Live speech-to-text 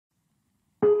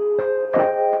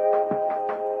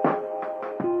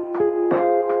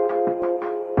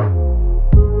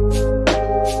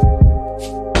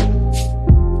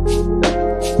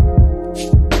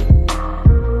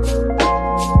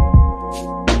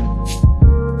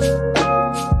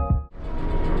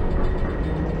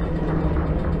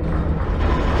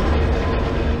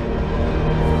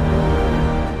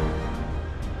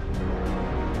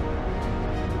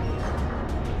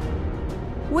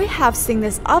have seen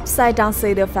this upside down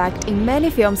city effect in many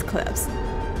films clips.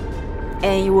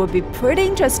 And it will be pretty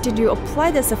interesting to apply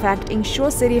this effect in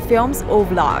short city films or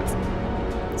vlogs.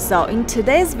 So in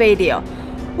today's video,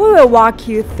 we will walk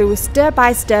you through step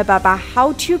by step about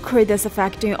how to create this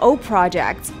effect in all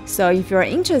projects. So if you're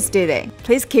interested in,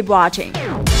 please keep watching.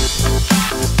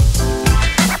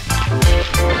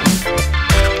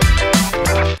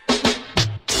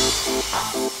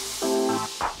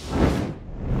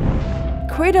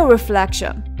 Create a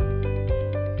reflection.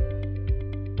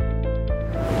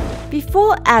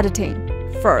 Before editing,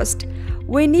 first,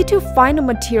 we need to find a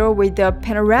material with a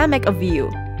panoramic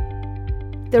view.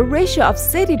 The ratio of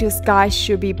city to sky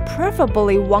should be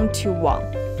preferably 1:1.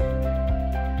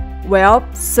 Well,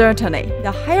 certainly,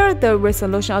 the higher the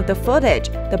resolution of the footage,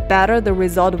 the better the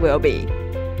result will be.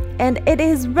 And it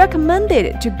is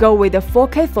recommended to go with the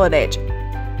 4K footage.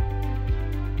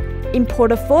 Import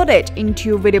the footage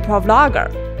into VideoProc Vlogger.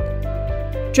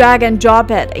 Drag and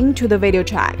drop it into the video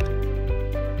track.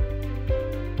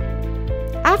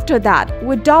 After that,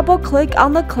 we double-click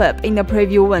on the clip in the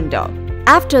preview window.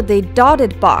 After the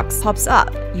dotted box pops up,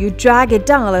 you drag it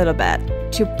down a little bit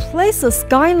to place the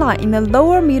skyline in the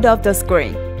lower middle of the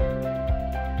screen.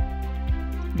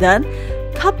 Then,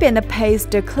 copy and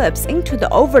paste the clips into the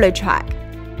overlay track.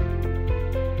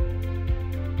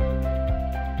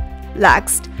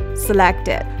 Next, select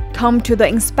it. Come to the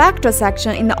Inspector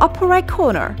section in the upper right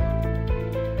corner.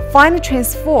 Find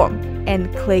Transform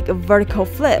and click Vertical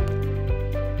Flip.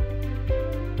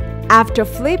 After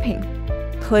flipping,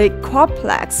 click Crop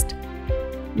Next.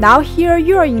 Now here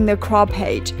you are in the crop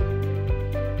page.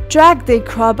 Drag the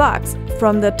crop box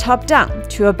from the top down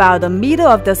to about the middle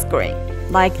of the screen,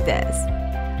 like this.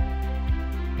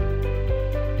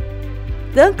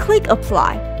 Then click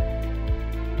Apply.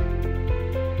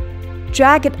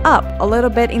 Drag it up a little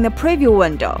bit in the preview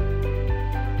window.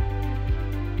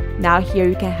 Now here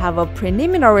you can have a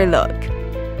preliminary look.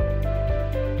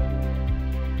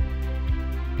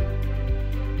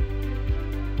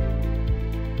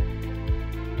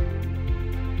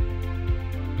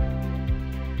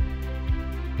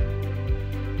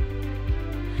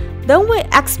 Then we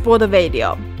export the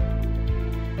video.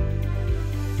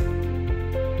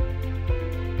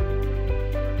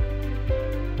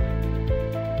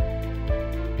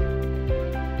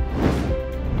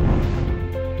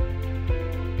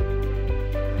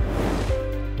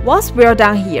 Once we're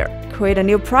done here, create a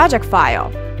new project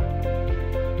file.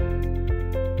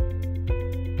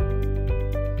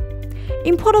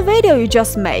 Import the video you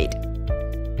just made.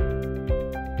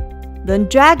 Then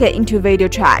drag it into video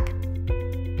track.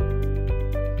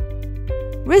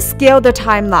 Rescale the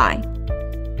timeline.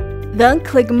 Then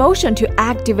click Motion to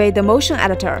activate the motion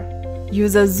editor.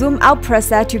 Use a zoom out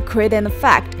preset to create an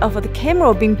effect of the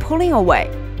camera being pulling away,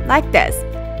 like this.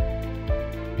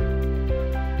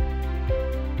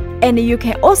 And you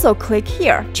can also click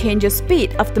here, change the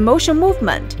speed of the motion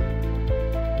movement.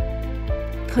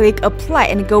 Click Apply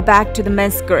and go back to the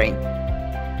main screen.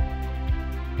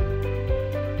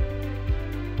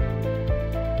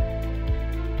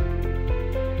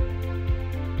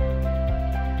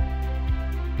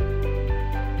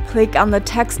 Click on the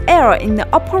text arrow in the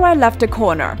upper right left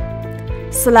corner.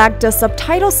 Select the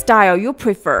subtitle style you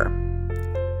prefer.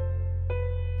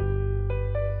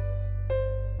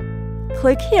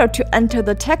 Click here to enter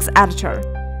the text editor.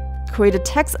 Create the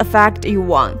text effect you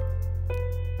want.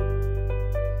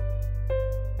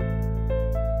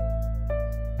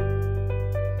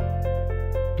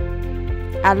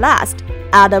 At last,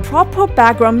 add a proper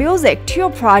background music to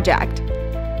your project.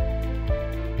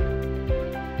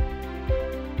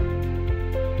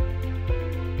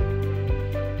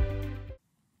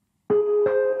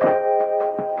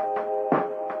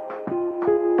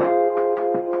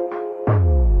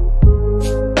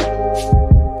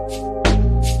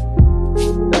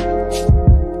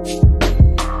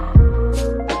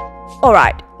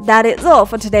 Alright, that is all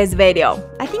for today's video.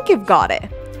 I think you've got it.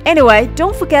 Anyway,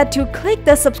 don't forget to click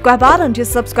the subscribe button to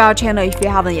subscribe our channel if you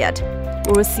haven't yet.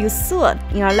 We will see you soon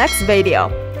in our next video.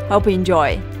 Hope you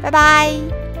enjoy. Bye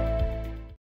bye!